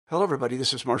Hello, everybody.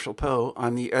 This is Marshall Poe.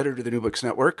 I'm the editor of the New Books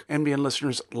Network. NBN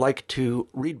listeners like to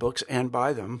read books and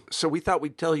buy them. So we thought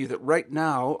we'd tell you that right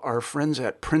now, our friends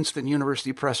at Princeton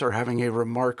University Press are having a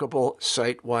remarkable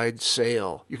site-wide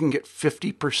sale. You can get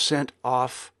 50%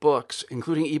 off books,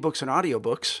 including ebooks and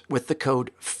audiobooks, with the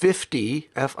code 50,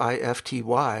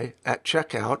 F-I-F-T-Y, at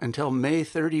checkout until May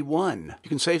 31. You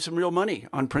can save some real money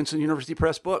on Princeton University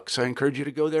Press books. I encourage you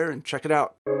to go there and check it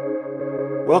out.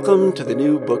 Welcome to the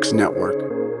New Books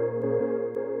Network.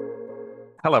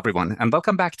 Hello, everyone, and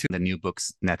welcome back to the New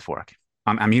Books Network.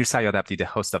 I'm Amir Sayed-Abdi, the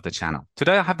host of the channel.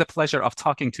 Today, I have the pleasure of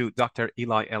talking to Dr.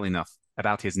 Eli Elinoff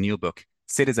about his new book,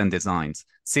 Citizen Designs,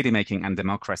 City Making and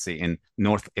Democracy in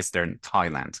Northeastern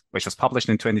Thailand, which was published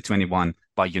in 2021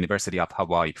 by University of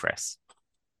Hawaii Press.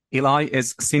 Eli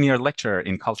is senior lecturer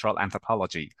in cultural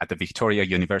anthropology at the Victoria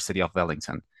University of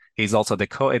Wellington. He's also the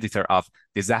co-editor of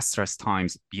Disastrous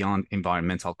Times Beyond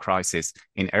Environmental Crisis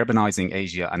in Urbanizing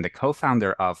Asia and the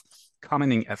co-founder of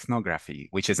Commenting Ethnography,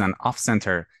 which is an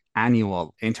off-center,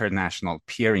 annual, international,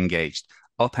 peer-engaged,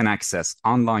 open-access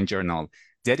online journal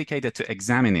dedicated to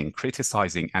examining,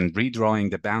 criticizing, and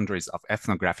redrawing the boundaries of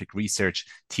ethnographic research,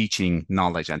 teaching,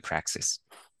 knowledge, and praxis.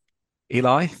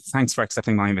 Eli, thanks for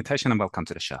accepting my invitation and welcome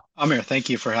to the show. Amir, thank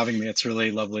you for having me. It's really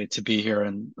lovely to be here,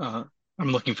 and I'm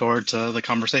looking forward to the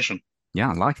conversation.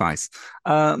 Yeah, likewise.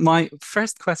 My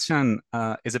first question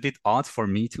is a bit odd for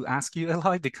me to ask you,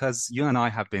 Eli, because you and I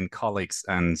have been colleagues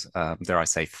and, dare I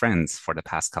say, friends for the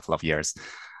past couple of years.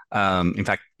 In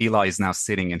fact, Eli is now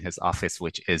sitting in his office,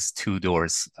 which is 2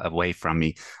 doors away from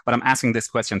me. But I'm asking this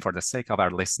question for the sake of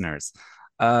our listeners.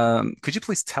 Could you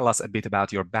please tell us a bit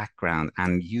about your background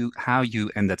and how you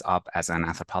ended up as an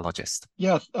anthropologist?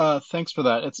 Yeah, thanks for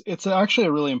that. It's actually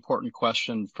a really important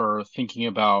question for thinking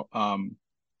about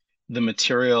the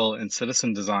material in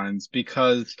citizen designs,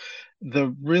 because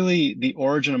the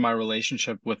origin of my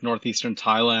relationship with Northeastern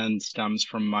Thailand stems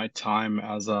from my time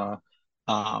as an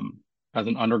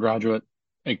undergraduate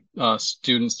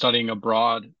student studying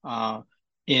abroad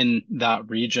in that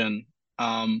region.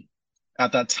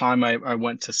 At that time, I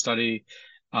went to study.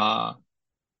 I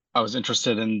was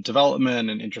interested in development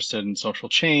and interested in social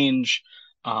change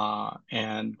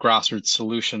and grassroots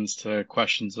solutions to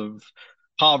questions of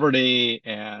poverty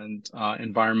and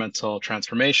environmental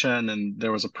transformation. And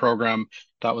there was a program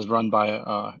that was run by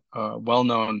a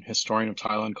well-known historian of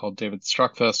Thailand called David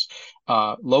Struckfus,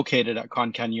 located at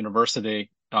Khon Kaen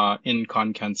University in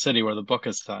Khon Kaen City, where the book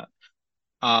is set.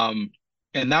 And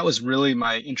that was really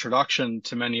my introduction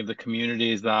to many of the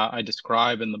communities that I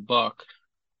describe in the book.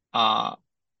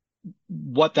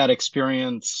 What that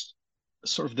experience,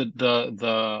 sort of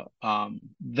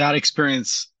that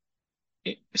experience,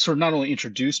 it sort of not only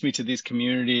introduced me to these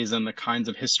communities and the kinds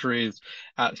of histories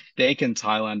at stake in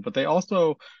Thailand, but the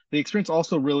experience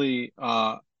also really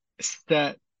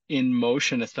set in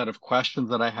motion a set of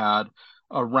questions that I had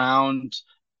around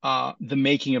the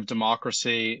making of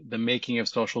democracy, the making of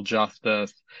social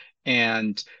justice,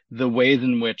 and the ways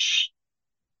in which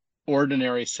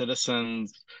ordinary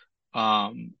citizens,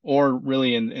 or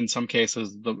really in some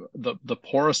cases the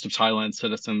poorest of Thailand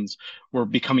citizens, were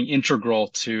becoming integral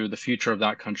to the future of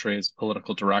that country's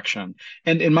political direction.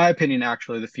 And in my opinion,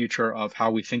 actually the future of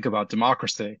how we think about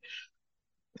democracy.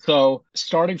 So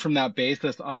starting from that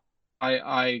basis,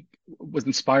 I was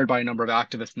inspired by a number of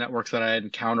activist networks that I had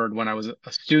encountered when I was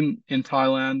a student in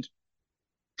Thailand,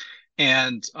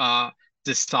 and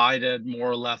decided more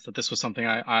or less that this was something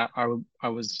I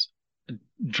was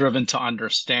driven to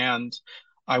understand.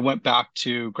 I went back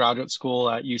to graduate school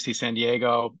at UC San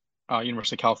Diego,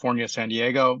 University of California, San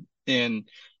Diego,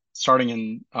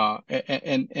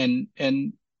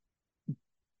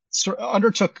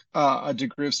 undertook a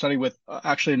degree of study with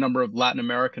actually a number of Latin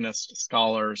Americanist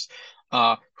scholars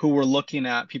who were looking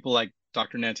at people like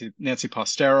Dr. Nancy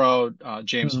Postero,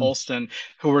 James Holston,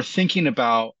 who were thinking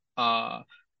about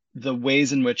the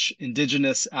ways in which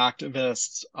indigenous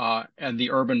activists and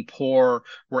the urban poor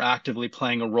were actively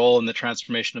playing a role in the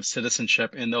transformation of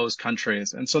citizenship in those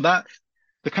countries. And so that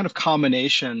the kind of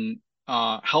combination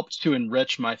helped to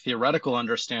enrich my theoretical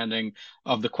understanding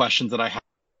of the questions that I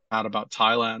had about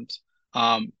Thailand.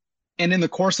 And in the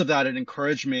course of that, it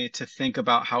encouraged me to think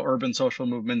about how urban social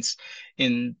movements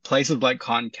in places like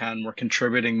Khon Kaen were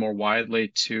contributing more widely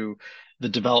to the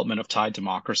development of Thai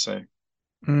democracy.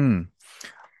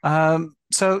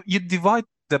 So you divide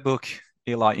the book,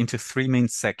 Eli, into 3 main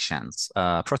sections,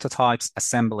 prototypes,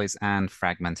 assemblies, and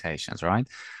fragmentations, right?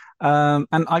 And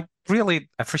I really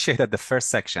appreciated the first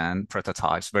section,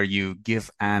 prototypes, where you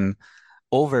give an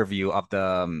overview of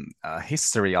the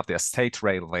history of the state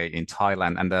railway in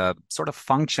Thailand and the sort of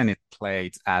function it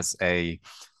played as a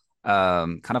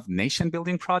kind of nation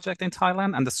building project in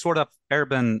Thailand and the sort of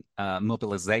urban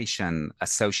mobilization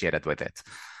associated with it.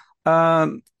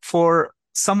 For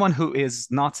someone who is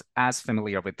not as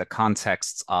familiar with the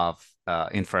context of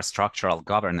infrastructural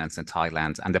governance in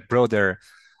Thailand and the broader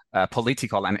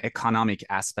political and economic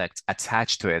aspect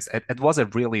attached to it, it was a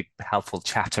really helpful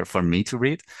chapter for me to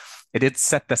read. It did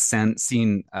set the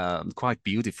scene quite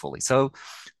beautifully. So,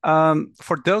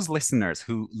 for those listeners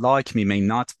who, like me, may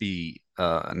not be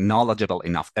knowledgeable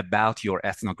enough about your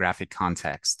ethnographic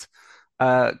context,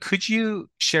 could you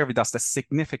share with us the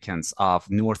significance of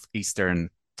Northeastern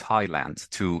Thailand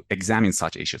to examine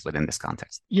such issues within this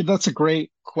context? Yeah, that's a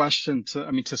great question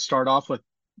to start off with,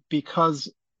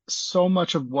 because so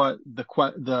much of what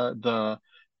the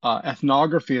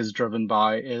ethnography is driven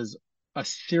by is a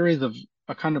series of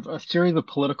a series of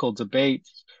political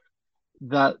debates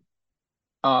that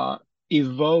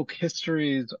evoke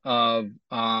histories of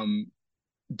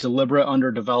deliberate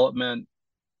underdevelopment,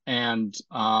 and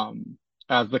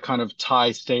as the kind of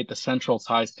Thai state, the central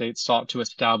Thai state, sought to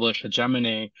establish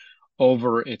hegemony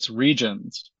over its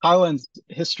regions. Thailand's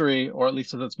history, or at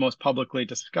least as it's most publicly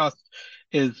discussed,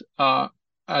 is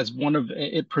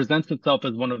it presents itself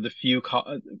as one of the few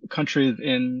countries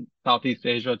in Southeast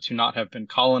Asia to not have been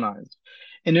colonized.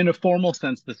 And in a formal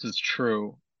sense, this is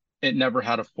true. It never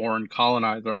had a foreign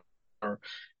colonizer.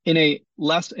 In a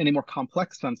more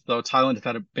complex sense, though, Thailand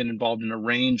has been involved in a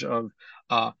range of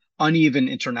uneven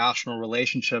international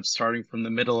relationships starting from the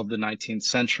middle of the 19th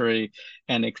century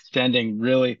and extending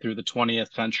really through the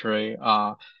 20th century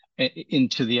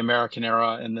into the American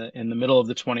era in the middle of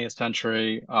the 20th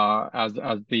century as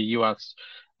the U.S.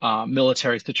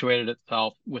 Military situated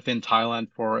itself within Thailand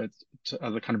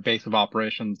as a kind of base of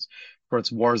operations for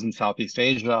its wars in Southeast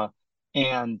Asia,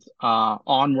 and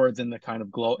onwards in the kind of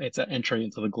its entry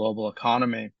into the global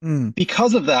economy.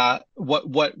 Because of that,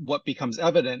 what becomes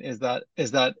evident is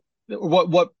that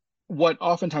what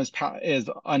oftentimes is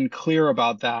unclear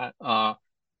about that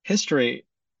history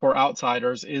for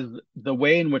outsiders is the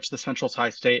way in which the Central Thai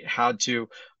state had to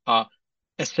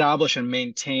establish and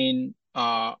maintain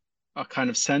a kind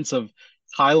of sense of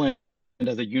Thailand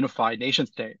as a unified nation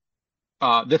state.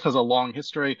 This has a long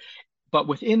history, but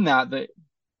within that, the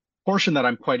portion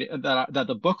that that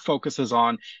the book focuses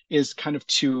on is kind of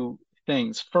two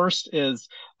things. First is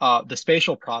the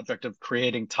spatial project of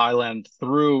creating Thailand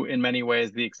through, in many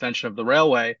ways, the extension of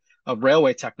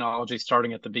railway technology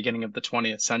starting at the beginning of the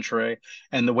 20th century,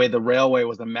 and the way the railway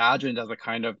was imagined as a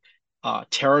kind of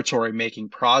territory-making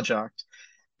project.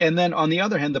 And then on the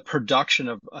other hand, the production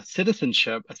of a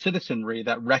citizenry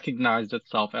that recognized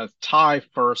itself as Thai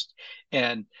first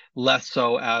and less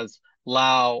so as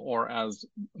Lao or as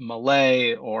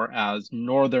Malay or as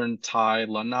Northern Thai,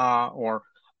 Lana, or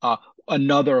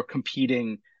another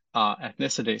competing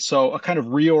ethnicity. So a kind of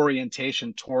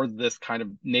reorientation towards this kind of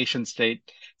nation state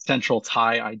central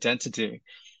Thai identity.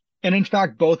 And in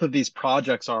fact, both of these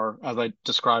projects are, as I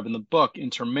describe in the book,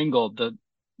 intermingled,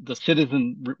 the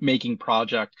citizen making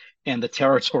project and the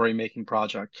territory making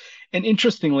project. And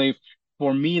interestingly,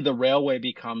 for me, the railway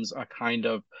becomes a kind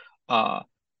of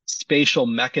spatial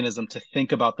mechanism to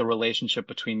think about the relationship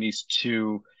between these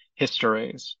two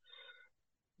histories.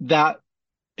 Those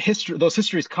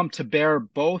histories come to bear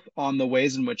both on the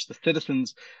ways in which the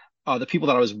citizens, the people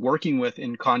that I was working with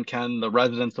in Khon Kaen, the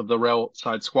residents of the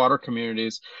railside squatter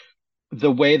communities,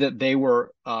 the way that they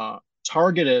were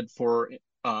targeted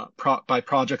by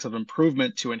projects of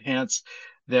improvement to enhance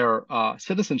their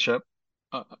citizenship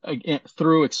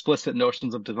through explicit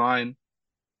notions of design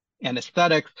and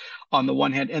aesthetics on the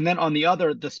one hand, and then on the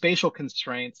other, the spatial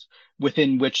constraints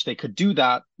within which they could do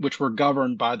that, which were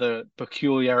governed by the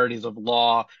peculiarities of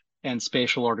law and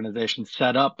spatial organization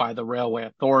set up by the railway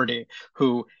authority,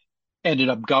 who ended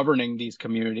up governing these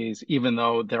communities, even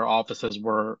though their offices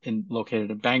were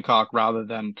located in Bangkok rather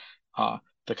than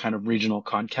the kind of regional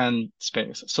Khon Kaen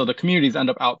space. So the communities end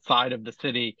up outside of the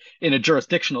city in a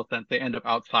jurisdictional sense. They end up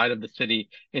outside of the city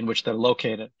in which they're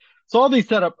located. So all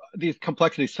these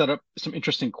complexities set up some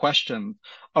interesting questions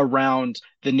around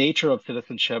the nature of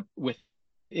citizenship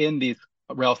within these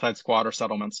railside squatter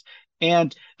settlements,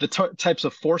 and the types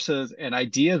of forces and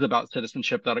ideas about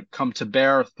citizenship that come to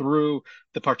bear through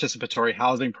the participatory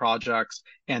housing projects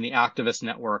and the activist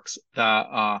networks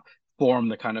that form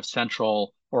the kind of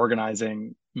central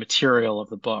organizing material of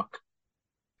the book.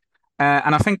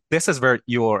 And I think this is where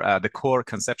the core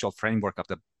conceptual framework of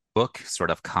the book sort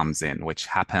of comes in, which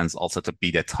happens also to be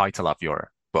the title of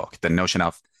your book, the notion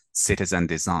of citizen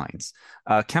designs.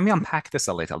 Can we unpack this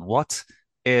a little? What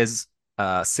is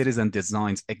citizen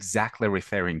designs exactly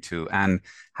referring to, and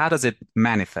how does it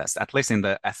manifest, at least in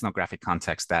the ethnographic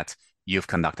context that you've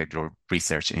conducted your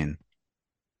research in?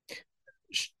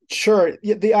 Sure.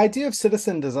 Yeah, the idea of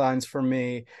citizen designs for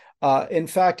me, in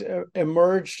fact,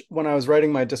 emerged when I was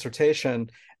writing my dissertation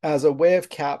as a way of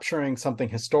capturing something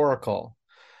historical.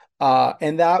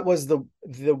 And that was the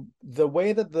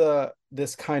way that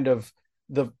this kind of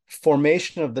the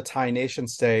formation of the Thai nation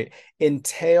state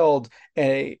entailed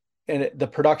the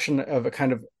production of a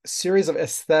kind of series of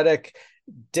aesthetic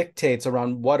dictates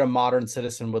around what a modern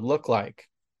citizen would look like.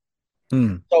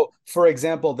 So, for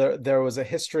example, there was a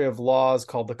history of laws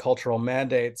called the cultural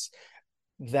mandates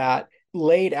that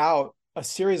laid out a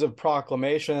series of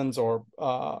proclamations or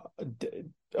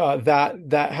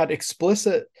that had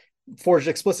forged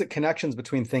explicit connections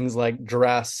between things like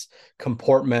dress,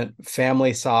 comportment,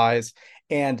 family size,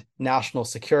 and national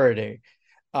security.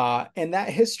 And that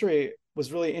history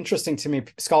was really interesting to me.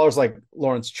 Scholars like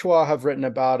Lawrence Chua have written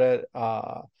about it.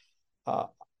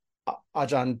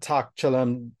 Ajahn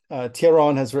Takchalam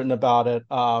Tiron has written about it.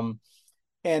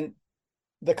 And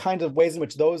the kind of ways in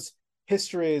which those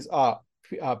histories,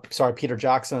 Peter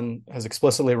Jackson has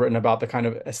explicitly written about the kind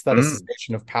of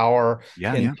aestheticization of power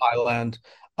in Thailand.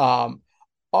 All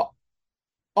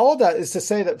of that is to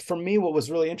say that for me, what was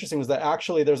really interesting was that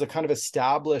actually there's a kind of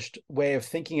established way of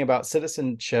thinking about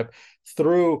citizenship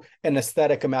through an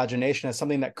aesthetic imagination as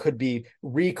something that could be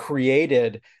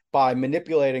recreated by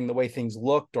manipulating the way things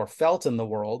looked or felt in the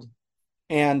world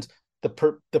and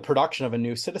the production of a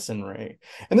new citizenry.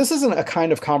 And this isn't a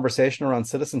kind of conversation around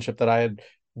citizenship that I had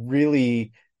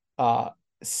really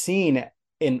seen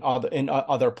in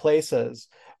other places.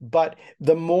 But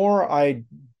the more I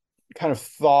kind of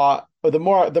thought, or the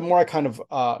more I kind of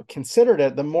considered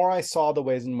it, the more I saw the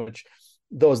ways in which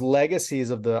those legacies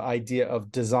of the idea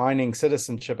of designing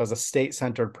citizenship as a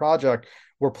state-centered project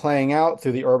were playing out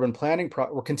through the urban planning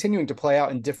were continuing to play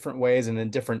out in different ways and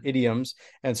in different idioms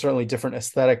and certainly different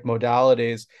aesthetic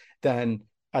modalities than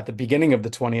at the beginning of the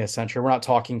 20th century. We're not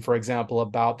talking, for example,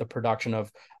 about the production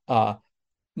of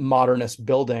modernist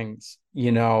buildings,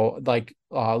 like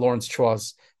Lawrence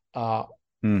Chua's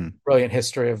brilliant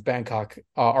history of Bangkok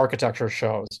architecture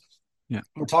shows. Yeah.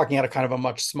 We're talking at a kind of a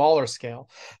much smaller scale.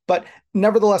 But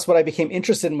nevertheless, what I became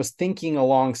interested in was thinking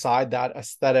alongside that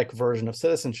aesthetic version of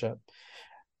citizenship.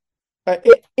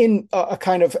 In a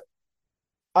kind of,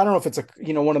 I don't know if it's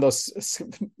one of those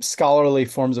scholarly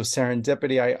forms of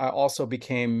serendipity. I also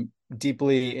became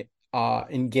deeply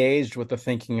engaged with the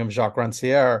thinking of Jacques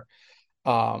Rancière,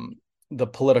 the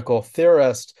political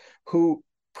theorist, who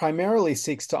primarily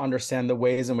seeks to understand the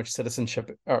ways in which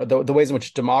citizenship, or the ways in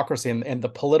which democracy and the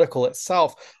political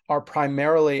itself are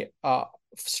primarily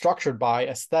structured by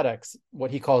aesthetics, what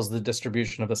he calls the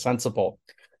distribution of the sensible.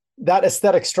 That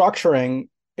aesthetic structuring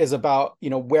is about,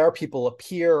 where people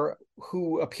appear,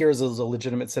 who appears as a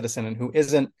legitimate citizen and who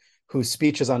isn't, whose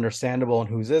speech is understandable and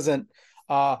whose isn't.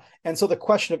 And so the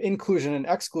question of inclusion and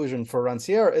exclusion for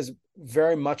Rancière is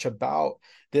very much about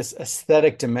this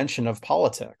aesthetic dimension of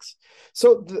politics.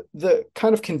 So the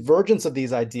kind of convergence of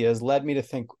these ideas led me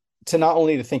to not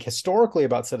only to think historically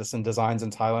about citizen designs in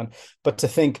Thailand, but to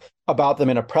think about them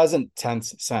in a present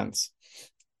tense sense.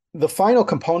 The final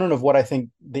component of what I think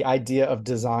the idea of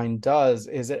design does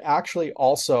is it actually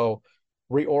also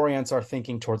reorients our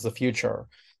thinking towards the future.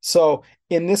 So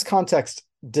in this context,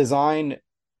 design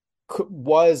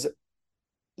was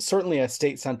certainly a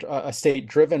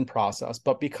state-driven process,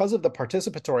 but because of the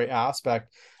participatory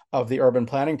aspect of the urban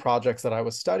planning projects that I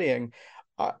was studying,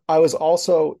 I was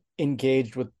also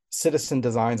engaged with citizen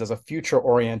designs as a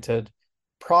future-oriented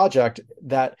project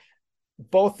that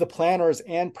both the planners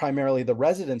and primarily the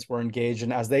residents were engaged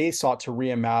in as they sought to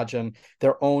reimagine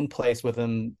their own place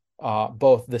within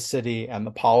both the city and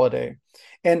the polity.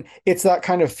 And it's that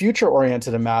kind of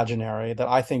future-oriented imaginary that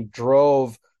I think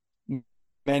drove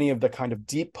many of the kind of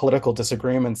deep political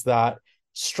disagreements that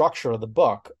structure the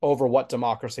book over what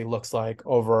democracy looks like,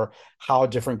 over how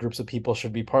different groups of people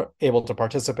should be able to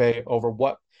participate, over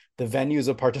what the venues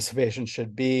of participation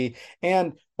should be,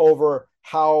 and over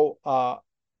how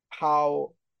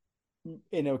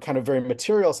in a kind of very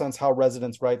material sense, how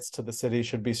residents' rights to the city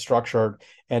should be structured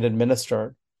and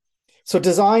administered. So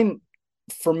design,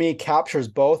 for me, captures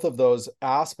both of those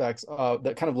aspects.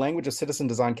 The kind of language of citizen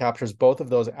design captures both of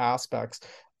those aspects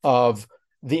of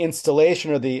the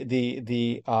installation or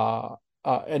the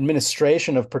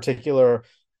administration of particular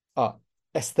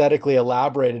aesthetically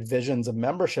elaborated visions of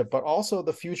membership, but also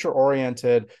the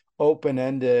future-oriented,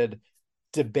 open-ended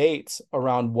debates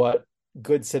around what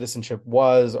good citizenship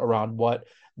was, around what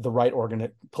the right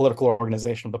political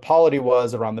organization of the polity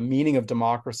was, around the meaning of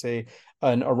democracy,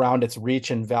 and around its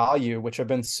reach and value, which have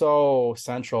been so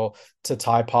central to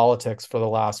Thai politics for the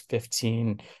last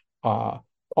 15,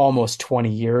 almost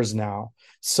 20 years now.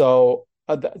 So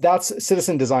that's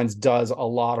Citizen Designs does a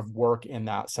lot of work in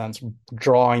that sense,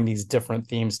 drawing these different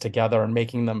themes together and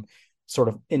making them sort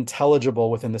of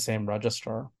intelligible within the same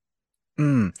register.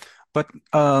 Mm. But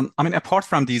I mean, apart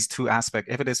from these two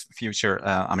aspects, if it is future,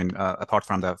 apart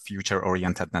from the future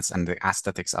orientedness and the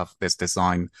aesthetics of this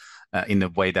design in the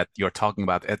way that you're talking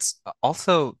about, it's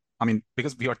also, I mean,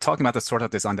 because we are talking about the sort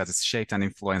of design that is shaped and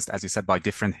influenced, as you said, by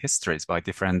different histories, by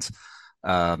different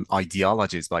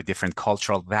ideologies, by different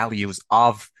cultural values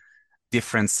of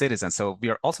different citizens. So we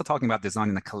are also talking about design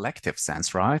in a collective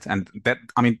sense, right? And that,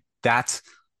 I mean, that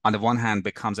on the one hand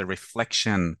becomes a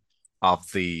reflection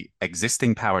of the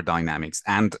existing power dynamics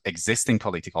and existing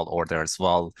political orders,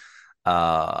 while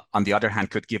on the other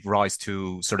hand could give rise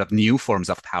to sort of new forms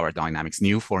of power dynamics,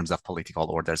 new forms of political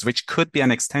orders, which could be an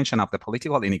extension of the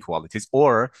political inequalities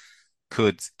or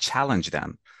could challenge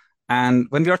them. And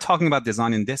when we are talking about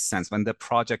design in this sense, when the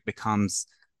project becomes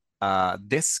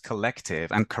this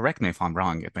collective, and correct me if I'm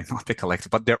wrong, it may not be collective,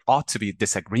 but there ought to be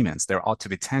disagreements, there ought to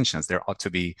be tensions, there ought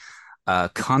to be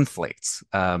conflicts,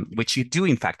 which you do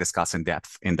in fact discuss in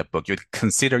depth in the book. You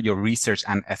consider your research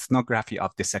an ethnography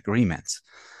of disagreements.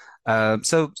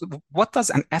 So what does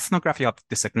an ethnography of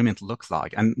disagreement look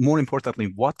like? And more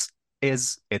importantly, what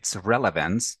is its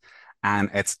relevance and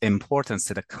its importance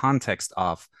to the context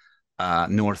of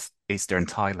Northeastern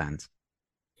Thailand?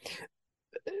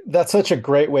 That's such a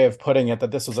great way of putting it,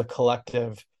 that this was a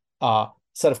collective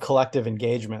set of collective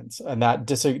engagements, and that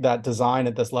that design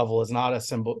at this level is not a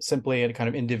simply a kind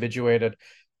of individuated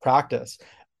practice.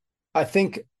 I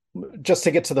think, just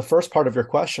to get to the first part of your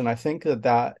question, I think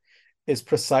that is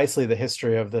precisely the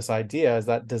history of this idea, is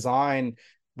that design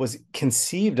was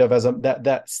conceived of as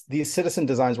that these citizen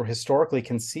designs were historically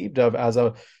conceived of as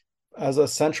a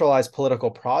centralized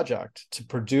political project to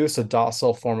produce a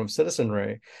docile form of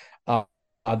citizenry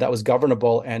that was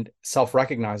governable and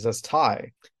self-recognized as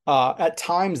Thai. At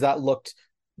times that looked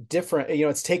different.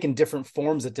 It's taken different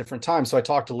forms at different times. So I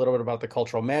talked a little bit about the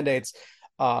cultural mandates,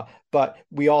 but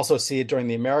we also see it during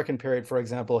the American period, for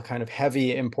example, a kind of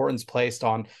heavy importance placed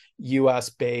on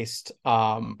US-based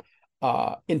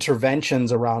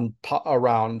interventions around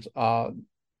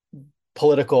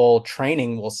political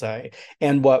training, we'll say,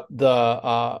 and what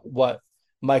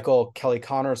Michael Kelly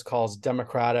Connors calls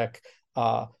democratic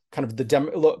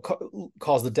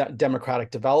calls the democratic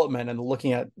development, and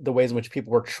looking at the ways in which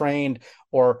people were trained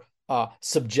or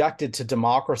subjected to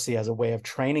democracy as a way of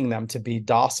training them to be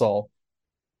docile.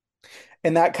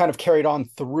 And that kind of carried on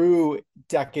through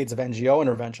decades of NGO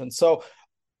intervention. So,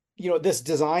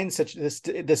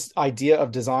 this idea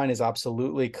of design is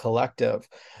absolutely collective.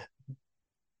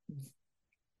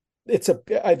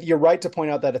 You're right to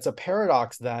point out that it's a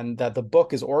paradox then that the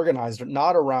book is organized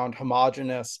not around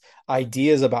homogenous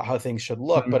ideas about how things should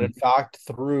look, but in fact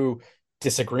through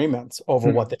disagreements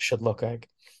over what they should look like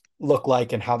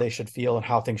and how they should feel and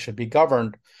how things should be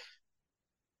governed.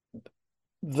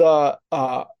 The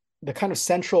kind of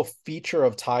central feature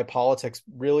of Thai politics,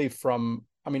 really for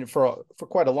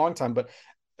quite a long time, but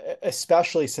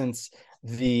especially since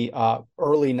the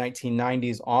early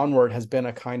 1990s onward, has been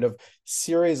a kind of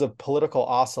series of political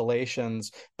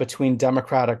oscillations between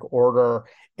democratic order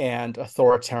and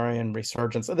authoritarian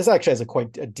resurgence. This actually has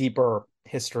quite a deeper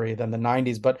history than the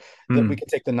 90s, but we can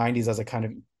take the 90s as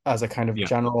a kind of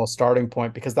general starting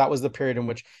point, because that was the period in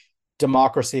which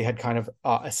democracy had kind of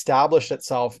established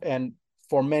itself. And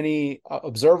for many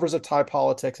observers of Thai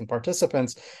politics and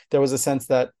participants, there was a sense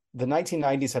that the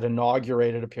 1990s had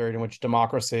inaugurated a period in which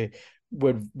democracy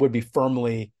would be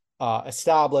firmly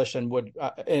established and would,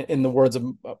 in the words of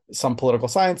some political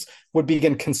science, would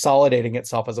begin consolidating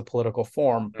itself as a political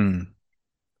form.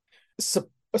 So,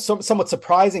 somewhat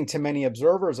surprising to many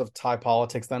observers of Thai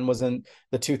politics then was in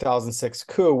the 2006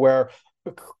 coup, where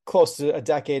close to a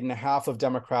decade and a half of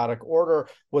democratic order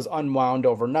was unwound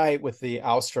overnight with the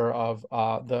ouster of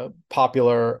the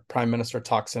popular Prime Minister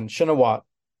Thaksin Shinawatra.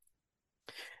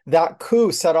 That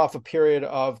coup set off a period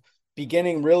of,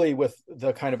 beginning really with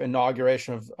the kind of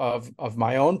inauguration of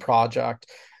my own project,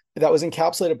 that was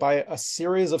encapsulated by a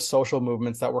series of social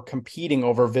movements that were competing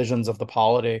over visions of the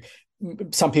polity.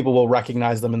 Some people will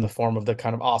recognize them in the form of the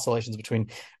kind of oscillations between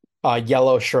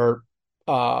yellow shirt,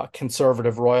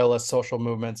 conservative royalist social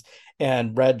movements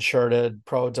and red-shirted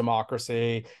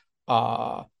pro-democracy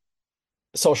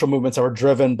social movements that were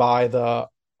driven by the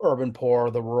urban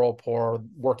poor, the rural poor,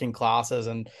 working classes,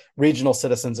 and regional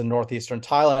citizens in northeastern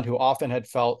Thailand who often had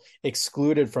felt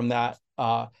excluded from that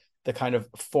the kind of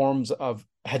forms of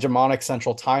hegemonic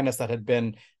central Thailand that had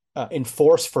been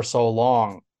enforced for so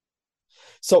long.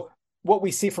 So what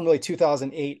we see from really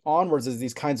 2008 onwards is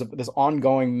these kinds of this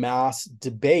ongoing mass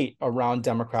debate around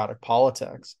democratic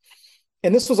politics.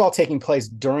 And this was all taking place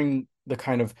during the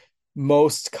kind of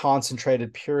most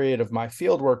concentrated period of my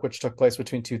fieldwork, which took place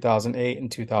between 2008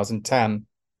 and 2010.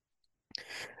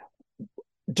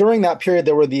 During that period,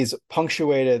 there were these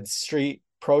punctuated street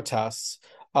protests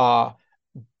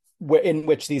in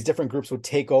which these different groups would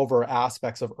take over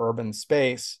aspects of urban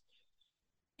space.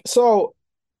 So,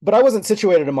 but I wasn't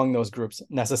situated among those groups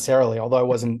necessarily, although I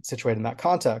wasn't situated in that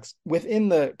context. Within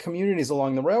the communities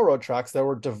along the railroad tracks, there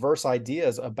were diverse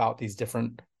ideas about these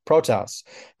different protests.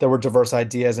 There were diverse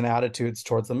ideas and attitudes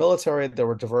towards the military. There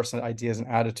were diverse ideas and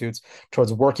attitudes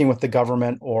towards working with the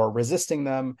government or resisting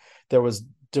them. There was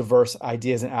diverse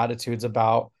ideas and attitudes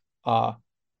about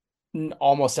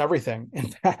almost everything, in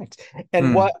fact.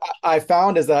 And what I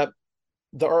found is that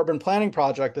the urban planning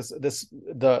project, this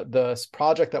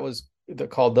project that was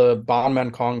called the Ban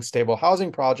Man Kong Stable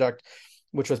Housing Project,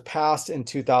 which was passed in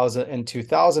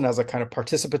 2000 as a kind of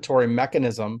participatory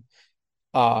mechanism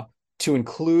to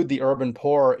include the urban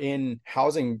poor in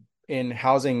housing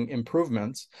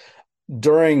improvements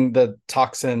during the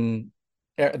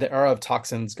era of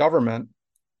Thaksin's government,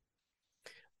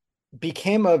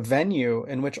 became a venue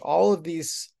in which all of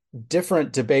these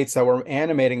different debates that were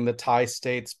animating the Thai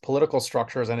state's political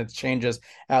structures and its changes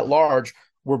at large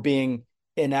were being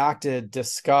enacted,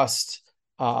 discussed,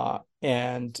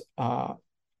 and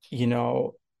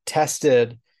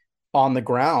tested on the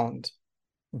ground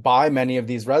by many of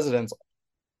these residents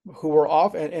who were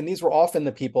often, and these were often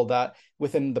the people that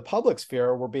within the public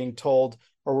sphere were being told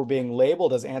or were being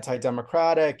labeled as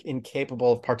anti-democratic,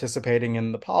 incapable of participating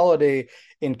in the polity,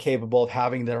 incapable of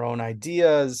having their own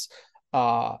ideas,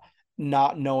 not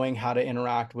knowing how to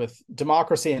interact with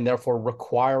democracy, and therefore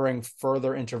requiring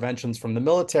further interventions from the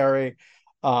military.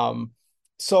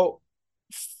 So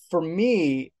for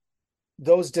me,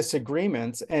 those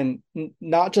disagreements, and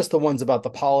not just the ones about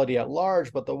the polity at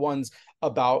large, but the ones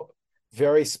about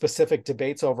very specific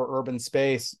debates over urban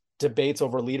space, debates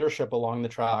over leadership along the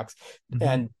tracks,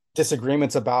 and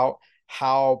disagreements about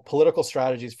how political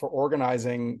strategies for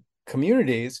organizing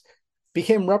communities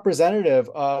became representative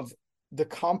of the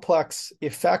complex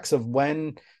effects of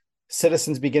when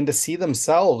citizens begin to see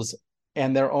themselves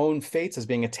and their own fates as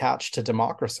being attached to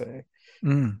democracy.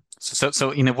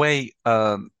 So in a way,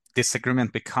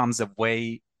 disagreement becomes a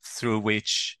way through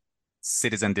which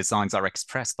citizen designs are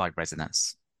expressed by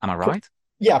residents. Am I right?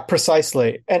 Yeah,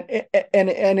 precisely. And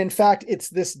in fact, it's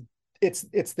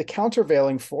the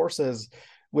countervailing forces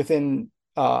within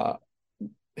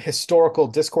historical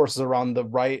discourses around the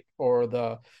right, or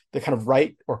the kind of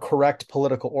right or correct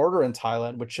political order in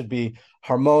Thailand, which should be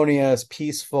harmonious,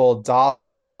 peaceful,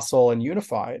 docile, and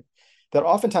unified, that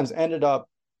oftentimes ended up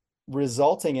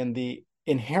resulting in the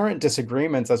inherent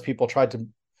disagreements as people tried to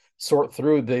sort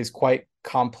through these quite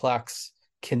complex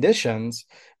conditions,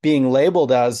 being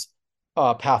labeled as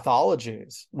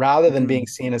pathologies rather than being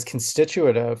seen as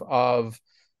constitutive of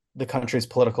the country's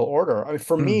political order. I mean,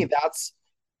 for me, that's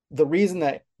the reason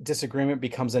that disagreement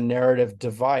becomes a narrative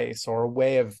device or a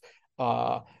way of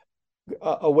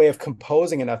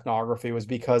composing an ethnography, was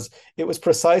because it was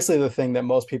precisely the thing that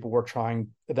most people were trying,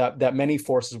 that many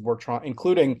forces were trying,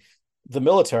 including the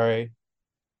military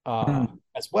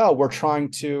as well, were trying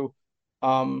to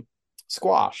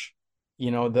squash.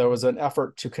 There was an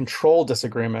effort to control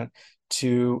disagreement,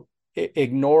 to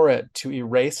ignore it, to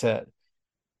erase it.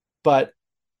 But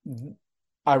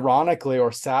ironically,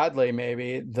 or sadly,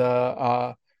 maybe,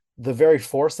 the very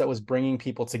force that was bringing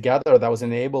people together, that was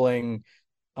enabling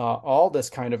all this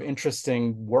kind of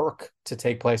interesting work to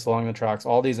take place along the tracks,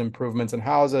 all these improvements in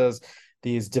houses,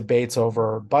 these debates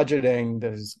over budgeting,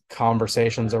 these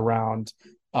conversations around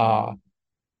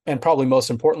and probably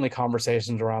most importantly,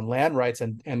 conversations around land rights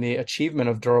and the achievement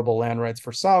of durable land rights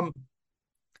for some,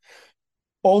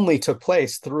 only took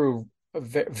place through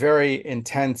very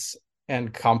intense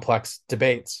and complex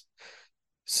debates.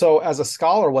 So as a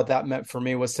scholar, what that meant for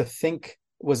me was to think,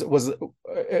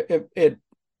 it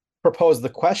proposed the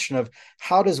question of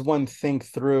how does one think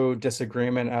through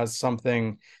disagreement as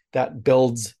something that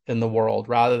builds in the world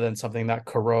rather than something that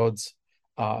corrodes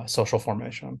social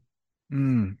formation.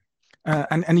 And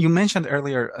you mentioned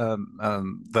earlier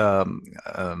the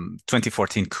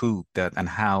 2014 coup and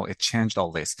how it changed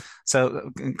all this. So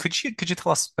could you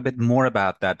tell us a bit more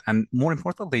about that? And more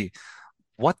importantly,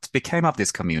 what became of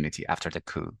this community after the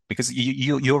coup? Because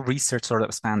your research sort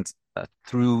of spans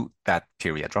through that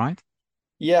period, right?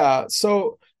 Yeah.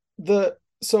 So the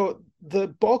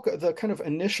bulk, the kind of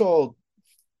initial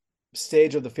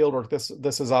stage of the fieldwork,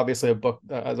 this is obviously a book,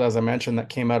 as I mentioned, that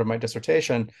came out of my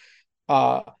dissertation,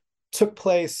 uh, took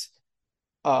place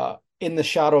in the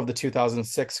shadow of the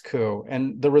 2006 coup.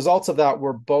 And the results of that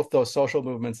were both those social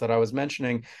movements that I was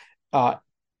mentioning, uh,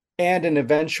 and an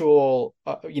eventual,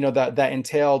 that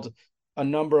entailed a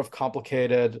number of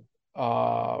complicated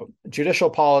judicial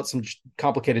politics, some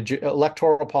complicated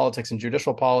electoral politics and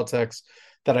judicial politics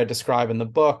that I describe in the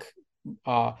book.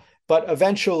 Uh, but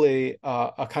eventually,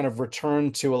 a kind of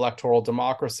return to electoral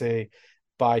democracy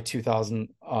by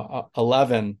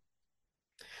 2011.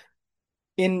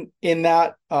 In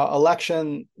that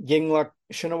election, Yingluck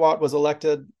Shinawatra was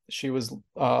elected. She was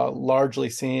largely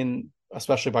seen,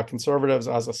 especially by conservatives,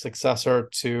 as a successor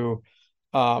to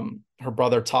her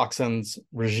brother Thaksin's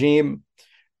regime.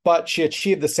 But she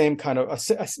achieved the same kind of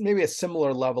maybe a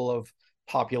similar level of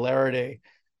popularity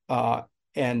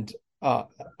and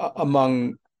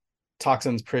among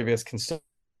Thaksin's previous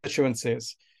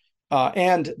constituencies.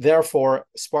 And therefore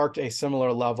sparked a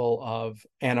similar level of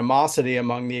animosity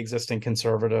among the existing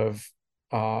conservative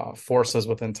forces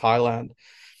within Thailand.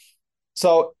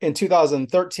 So in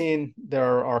 2013,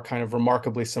 there are kind of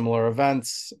remarkably similar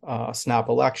events, snap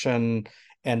election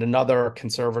and another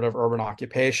conservative urban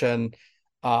occupation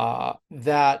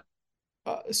that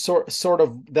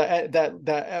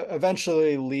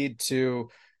eventually lead to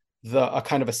a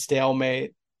kind of a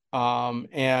stalemate,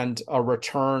 and a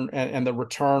return, and the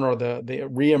return or the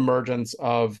reemergence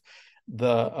of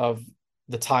the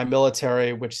Thai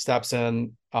military, which steps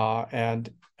in and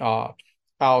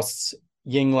ousts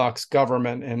Yingluck's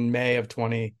government in May of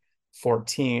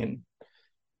 2014.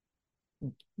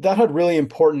 That had really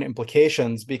important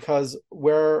implications, because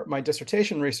where my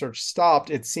dissertation research stopped,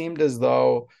 it seemed as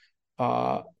though,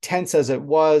 tense as it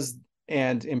was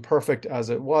and imperfect as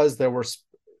it was, there were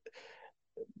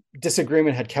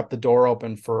disagreement had kept the door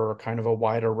open for kind of a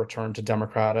wider return to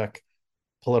democratic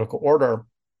political order.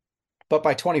 But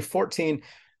by 2014,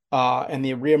 and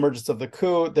the reemergence of the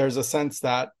coup, there's a sense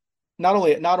that not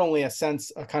only a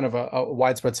sense, a kind of a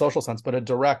widespread social sense, but a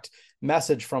direct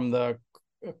message from the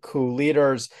coup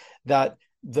leaders that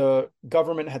the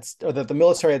government or that the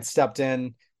military had stepped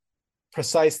in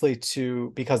precisely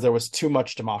because there was too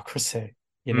much democracy,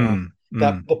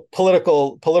 that the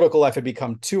political life had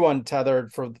become too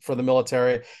untethered for the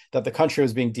military, that the country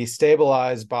was being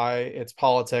destabilized by its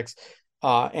politics,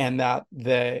 and that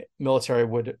the military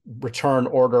would return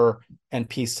order and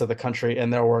peace to the country,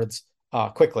 in their words,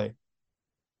 quickly.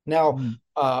 Now,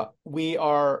 we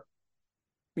are,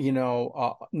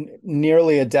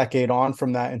 nearly a decade on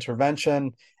from that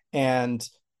intervention, and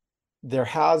there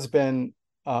has been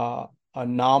a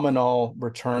nominal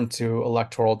return to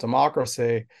electoral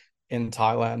democracy in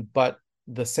Thailand, but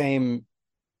the same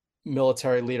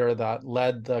military leader that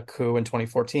led the coup in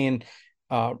 2014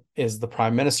 is the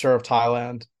Prime Minister of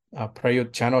Thailand,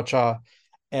 Prayut Chan-o-cha,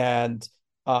 and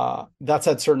that's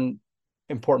had certain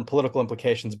important political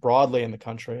implications broadly in the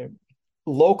country.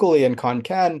 Locally in Khon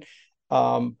Kaen,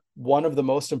 one of the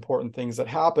most important things that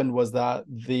happened was that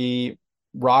the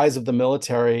rise of the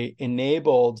military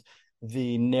enabled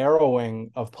the narrowing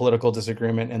of political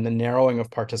disagreement and the narrowing of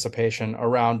participation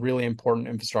around really important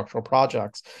infrastructural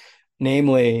projects,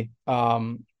 namely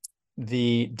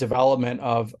the development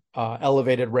of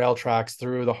elevated rail tracks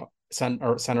through the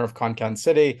center of Khon Kaen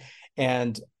city,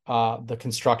 and the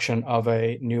construction of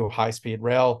a new high-speed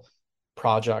rail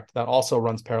project that also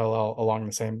runs parallel along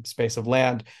the same space of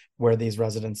land where these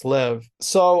residents live.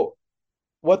 So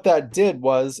what that did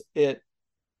was it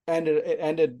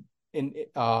ended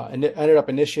up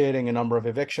initiating a number of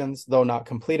evictions, though not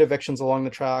complete evictions along the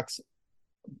tracks,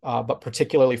 but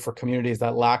particularly for communities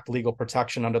that lacked legal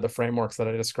protection under the frameworks that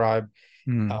I describe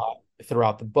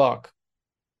throughout the book.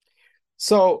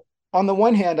 So on the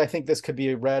one hand, I think this could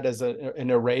be read as an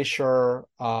erasure,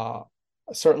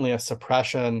 certainly a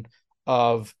suppression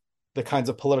of the kinds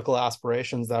of political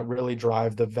aspirations that really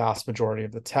drive the vast majority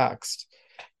of the text.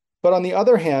 But on the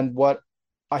other hand, what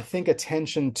I think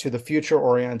attention to the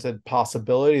future-oriented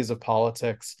possibilities of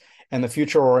politics and the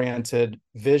future-oriented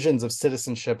visions of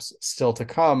citizenships still to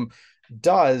come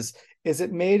does is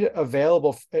it made it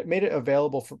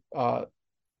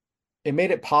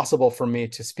possible for me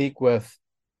to speak with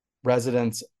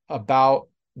residents about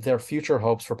their future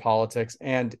hopes for politics.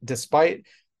 And despite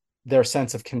their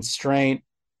sense of constraint,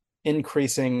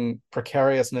 increasing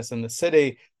precariousness in the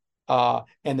city,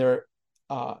 and their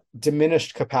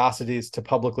diminished capacities to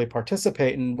publicly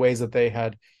participate in ways that they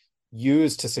had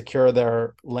used to secure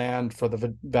their land for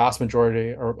the vast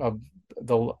majority of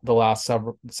the last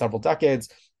several decades,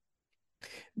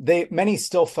 many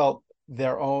still felt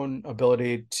their own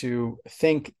ability to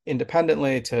think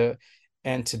independently,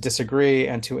 and to disagree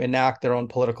and to enact their own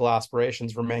political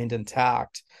aspirations remained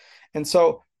intact. And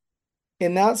so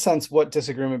in that sense, what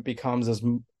disagreement becomes is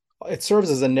it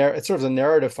serves a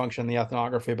narrative function in the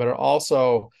ethnography, but it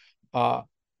also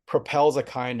propels a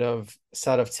kind of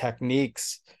set of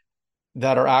techniques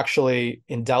that are actually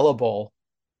indelible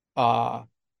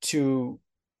to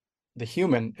the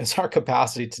human, is our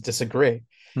capacity to disagree.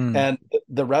 And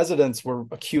the residents were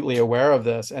acutely aware of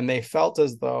this, and they felt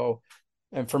as though,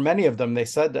 and for many of them, they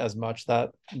said as much,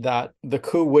 that the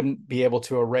coup wouldn't be able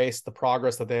to erase the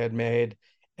progress that they had made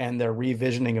and their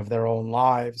revisioning of their own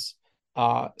lives.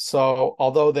 So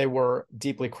although they were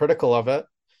deeply critical of it,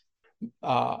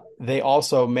 they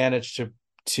also managed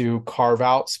to carve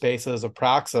out spaces of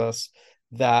praxis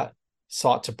that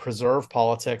sought to preserve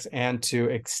politics and to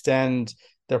extend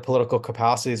their political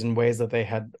capacities in ways that they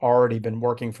had already been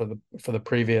working for the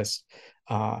previous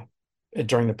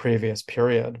during the previous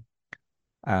period.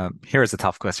 Here is a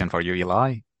tough question for you,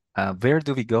 Eli. Where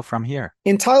do we go from here?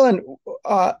 In Thailand,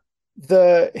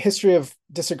 the history of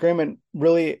disagreement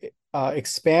really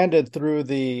expanded through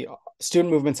the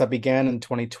student movements that began in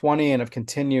 2020 and have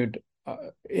continued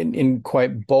in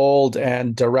quite bold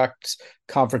and direct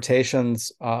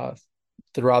confrontations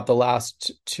throughout the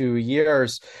last 2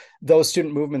 years. Those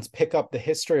student movements pick up the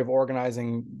history of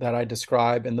organizing that I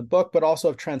describe in the book, but also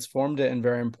have transformed it in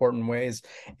very important ways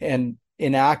and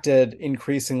enacted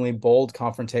increasingly bold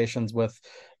confrontations with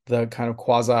the kind of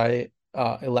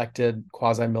quasi-elected,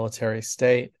 quasi-military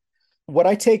state. What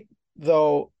I take,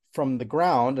 though, from the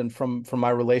ground and from my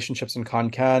relationships in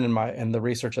Konkan and the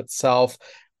research itself,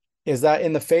 is that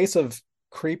in the face of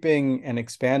creeping and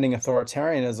expanding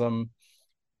authoritarianism,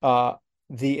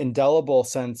 the indelible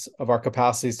sense of our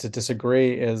capacities to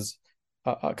disagree is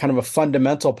a kind of a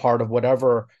fundamental part of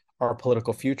whatever our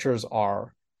political futures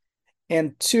are.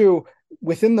 And two,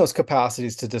 within those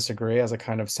capacities to disagree as a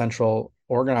kind of central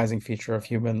organizing feature of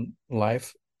human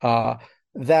life,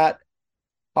 that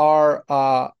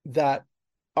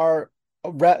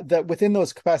within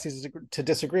those capacities to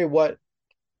disagree, what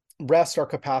rests our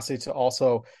capacity to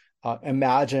also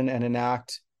imagine and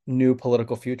enact new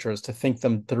political futures, to think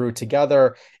them through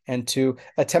together and to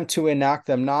attempt to enact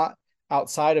them not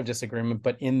outside of disagreement,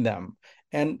 but in them.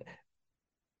 And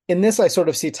in this, I sort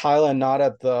of see Thailand not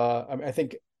at I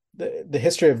think the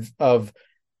history of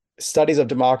studies of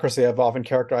democracy have often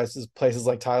characterized as places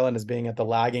like Thailand as being at the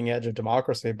lagging edge of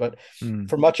democracy. But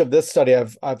for much of this study,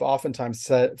 I've oftentimes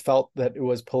felt that it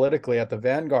was politically at the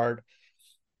vanguard,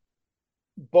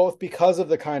 both because of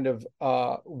the kind of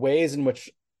ways in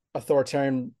which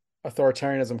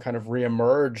authoritarianism kind of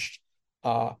reemerged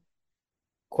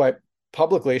quite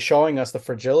publicly, showing us the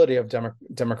fragility of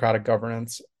democratic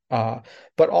governance,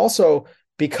 but also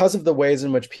because of the ways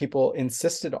in which people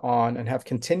insisted on and have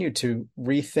continued to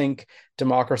rethink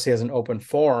democracy as an open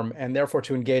form, and therefore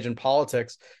to engage in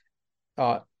politics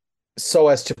so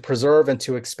as to preserve and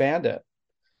to expand it,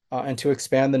 and to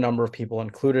expand the number of people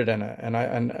included in it.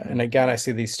 And again, I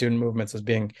see these student movements as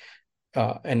being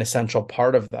an essential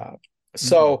part of that.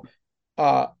 So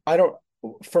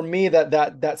for me,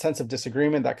 that sense of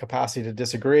disagreement, that capacity to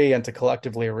disagree and to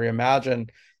collectively reimagine,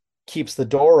 keeps the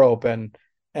door open,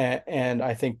 and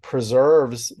I think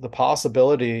preserves the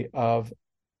possibility of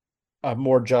a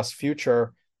more just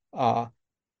future,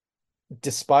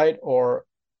 despite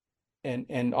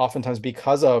and oftentimes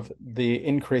because of the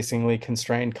increasingly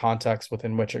constrained context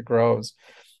within which it grows.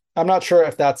 I'm not sure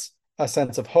if that's a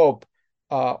sense of hope,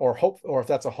 or if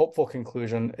that's a hopeful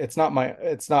conclusion. It's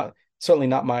certainly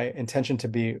not my intention to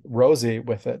be rosy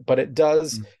with it, but it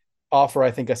does offer,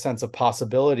 I think, a sense of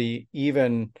possibility,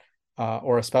 even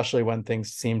or especially when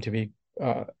things seem to be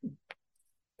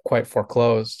quite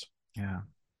foreclosed.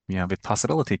 Yeah, with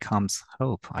possibility comes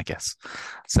hope, I guess.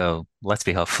 So let's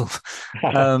be hopeful.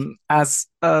 As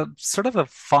sort of a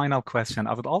final question,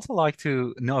 I would also like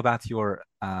to know about your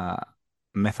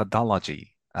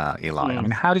methodology, Eli. I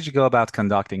mean, how did you go about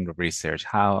conducting the research?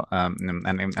 How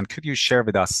and could you share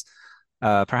with us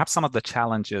perhaps some of the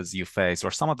challenges you faced or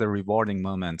some of the rewarding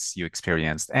moments you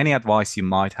experienced? Any advice you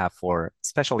might have for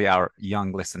especially our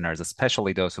young listeners,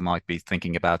 especially those who might be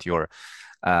thinking about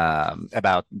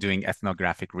about doing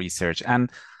ethnographic research,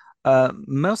 and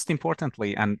most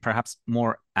importantly, and perhaps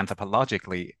more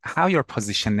anthropologically, how your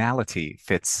positionality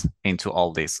fits into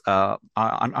all this.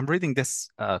 I'm reading this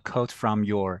quote from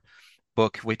your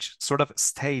book, which sort of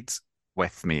stayed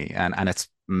with me, and it's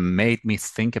made me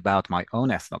think about my own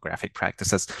ethnographic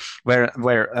practices, where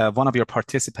one of your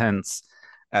participants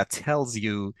tells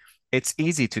you it's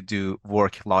easy to do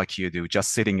work like you do,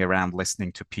 just sitting around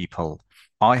listening to people.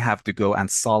 I have to go and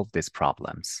solve these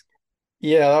problems.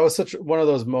 Yeah, that was such one of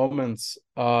those moments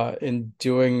in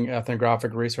doing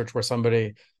ethnographic research where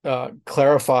somebody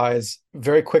clarifies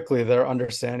very quickly their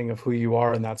understanding of who you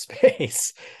are in that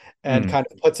space and Mm, kind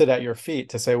of puts it at your feet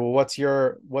to say, well, what's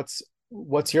your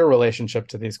relationship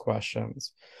to these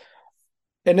questions?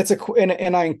 And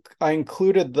I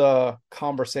included the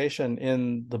conversation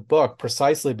in the book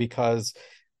precisely because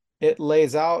it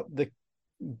lays out the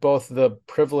both the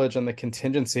privilege and the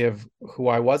contingency of who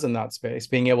I was in that space,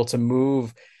 being able to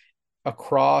move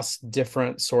across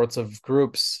different sorts of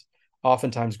groups,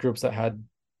 oftentimes groups that had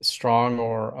strong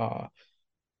or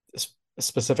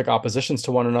specific oppositions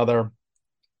to one another,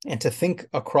 and to think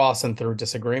across and through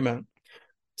disagreement.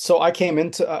 So I came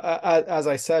into, as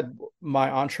I said, my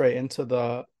entree into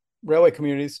the railway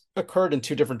communities occurred in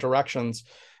two different directions.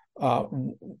 Uh,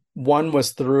 One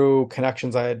was through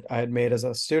connections I had made as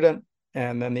a student,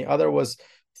 and then the other was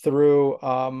through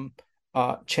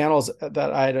channels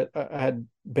that I had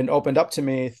been opened up to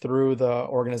me through the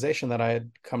organization that I had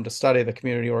come to study, the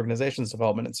Community Organizations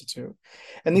Development Institute.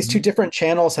 And these two mhm, different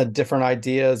channels had different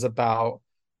ideas about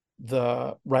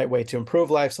the right way to improve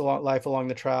life along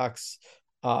the tracks,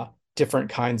 uh, different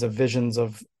kinds of visions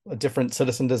of different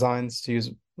citizen designs, to use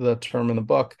the term in the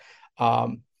book,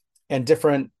 um, and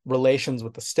different relations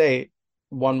with the state.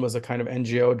 One was a kind of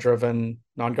NGO driven,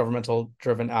 non-governmental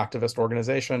driven activist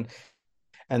organization,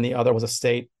 and the other was a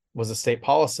state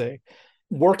policy.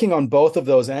 Working on both of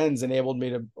those ends enabled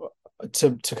me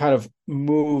to kind of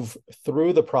move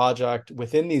through the project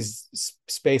within these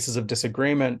spaces of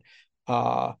disagreement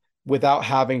uh, without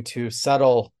having to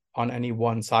settle on any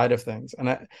one side of things.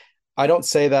 And I don't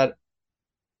say that.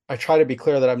 I try to be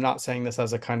clear that I'm not saying this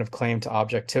as a kind of claim to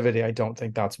objectivity. I don't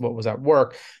think that's what was at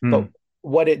work. But mm,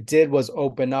 what it did was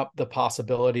open up the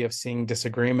possibility of seeing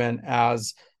disagreement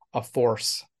as a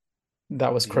force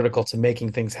that was critical to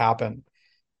making things happen.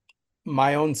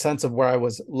 My own sense of where I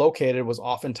was located was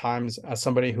oftentimes as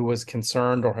somebody who was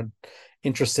concerned or had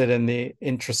interested in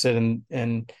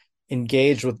and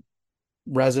engaged with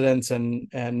residents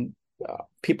and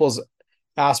people's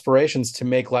aspirations to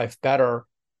make life better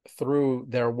through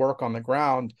their work on the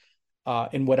ground,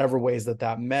 in whatever ways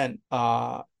that meant.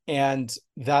 And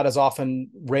that has often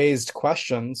raised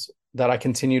questions that I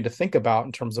continue to think about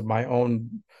in terms of my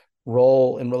own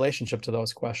role in relationship to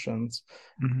those questions.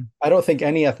 mhm, I don't think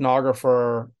any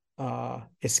ethnographer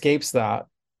escapes that.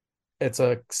 It's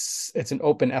an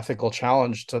open ethical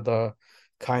challenge to the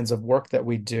kinds of work that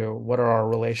we do. What are our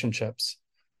relationships?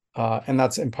 And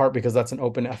that's in part because that's an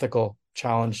open ethical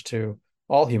challenge to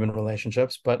all human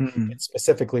relationships, but mhm. it's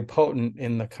specifically potent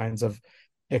in the kinds of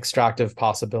extractive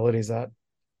possibilities that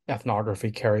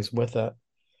ethnography carries with it.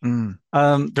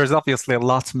 There's obviously a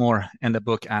lot more in the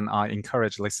book, and I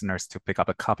encourage listeners to pick up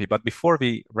a copy. But before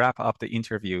we wrap up the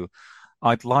interview,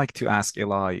 I'd like to ask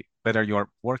Eli whether you're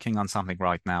working on something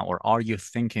right now, or are you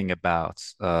thinking about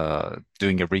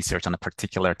doing a research on a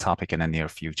particular topic in the near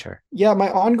future? Yeah, my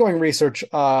ongoing research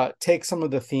takes some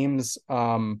of the themes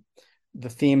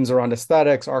around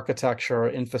aesthetics, architecture,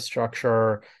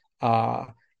 infrastructure, uh,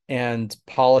 and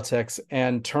politics,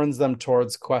 and turns them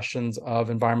towards questions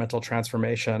of environmental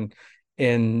transformation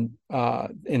in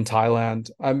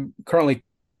Thailand. I'm currently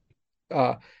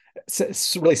uh,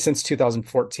 really since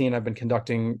 2014, I've been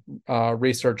conducting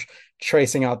research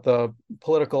tracing out the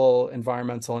political,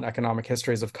 environmental, and economic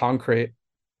histories of concrete.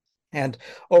 And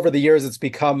over the years, it's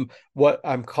become what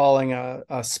I'm calling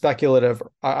a speculative.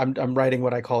 I'm writing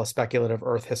what I call a speculative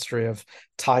Earth history of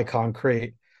Thai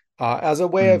concrete, as a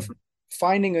way of Mm,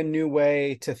 finding a new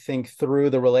way to think through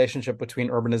the relationship between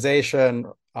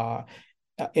urbanization,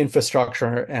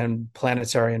 infrastructure, and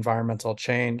planetary environmental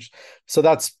change. So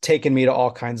that's taken me to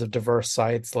all kinds of diverse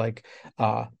sites like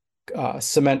uh,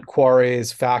 cement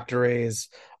quarries, factories,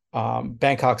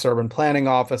 Bangkok's urban planning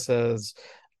offices,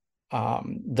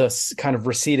 the kind of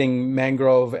receding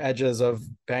mangrove edges of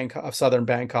southern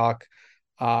Bangkok,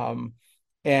 um,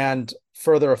 and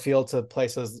further afield to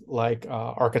places like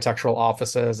architectural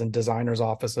offices and designers'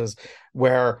 offices,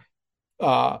 where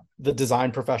the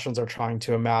design professions are trying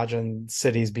to imagine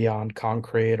cities beyond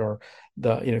concrete, or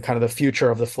kind of the future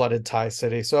of the flooded Thai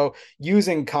city. So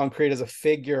using concrete as a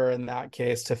figure in that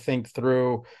case to think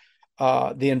through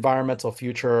the environmental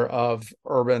future of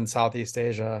urban Southeast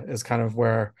Asia is kind of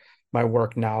where my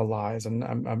work now lies, and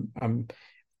I'm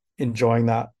enjoying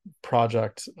that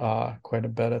project quite a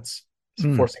bit. It's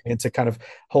mm, forcing me into kind of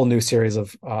whole new series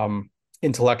of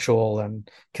intellectual and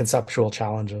conceptual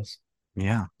challenges.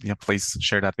 Yeah, please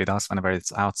share that with us whenever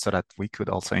it's out so that we could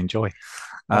also enjoy.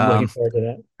 I'm looking forward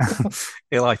to that.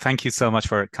 Eli, thank you so much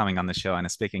for coming on the show and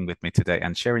speaking with me today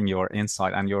and sharing your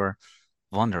insight and your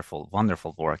wonderful,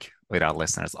 wonderful work with our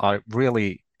listeners. I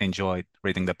really enjoyed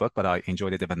reading the book, but I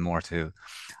enjoyed it even more to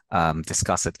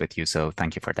discuss it with you. So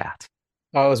thank you for that.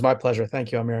 Oh, it was my pleasure.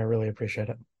 Thank you, Amir. I really appreciate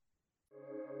it.